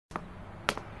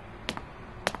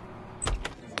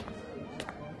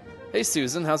Hey,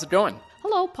 Susan, how's it going?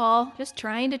 Hello, Paul. Just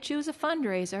trying to choose a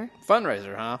fundraiser.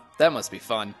 Fundraiser, huh? That must be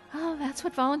fun. Oh, that's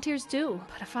what volunteers do.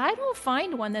 But if I don't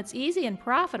find one that's easy and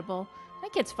profitable, my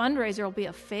kid's fundraiser will be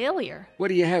a failure. What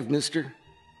do you have, mister?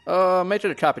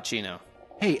 Major cappuccino.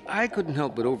 Hey, I couldn't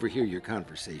help but overhear your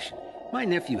conversation. My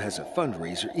nephew has a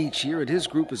fundraiser each year, and his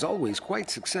group is always quite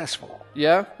successful.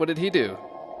 Yeah? What did he do?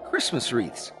 Christmas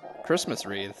wreaths. Christmas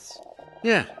wreaths.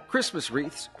 Yeah, Christmas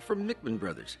wreaths from Mickman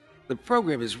Brothers. The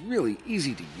program is really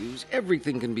easy to use.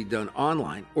 Everything can be done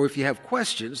online, or if you have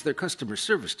questions, their customer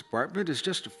service department is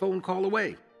just a phone call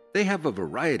away. They have a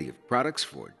variety of products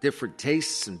for different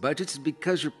tastes and budgets, and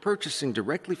because you're purchasing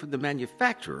directly from the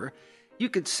manufacturer, you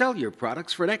can sell your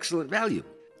products for an excellent value.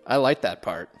 I like that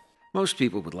part. Most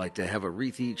people would like to have a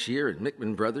wreath each year, and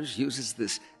Mickman Brothers uses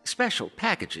this special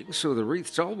packaging so the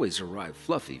wreaths always arrive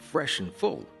fluffy, fresh, and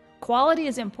full. Quality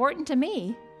is important to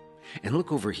me. And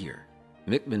look over here.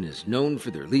 Mickman is known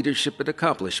for their leadership and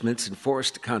accomplishments in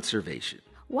forest conservation.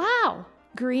 Wow!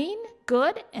 Green,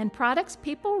 good, and products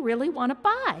people really want to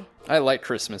buy. I like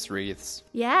Christmas wreaths.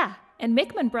 Yeah, and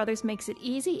Mickman Brothers makes it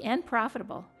easy and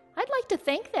profitable. I'd like to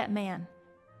thank that man.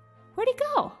 Where'd he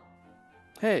go?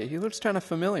 Hey, he looks kind of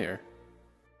familiar.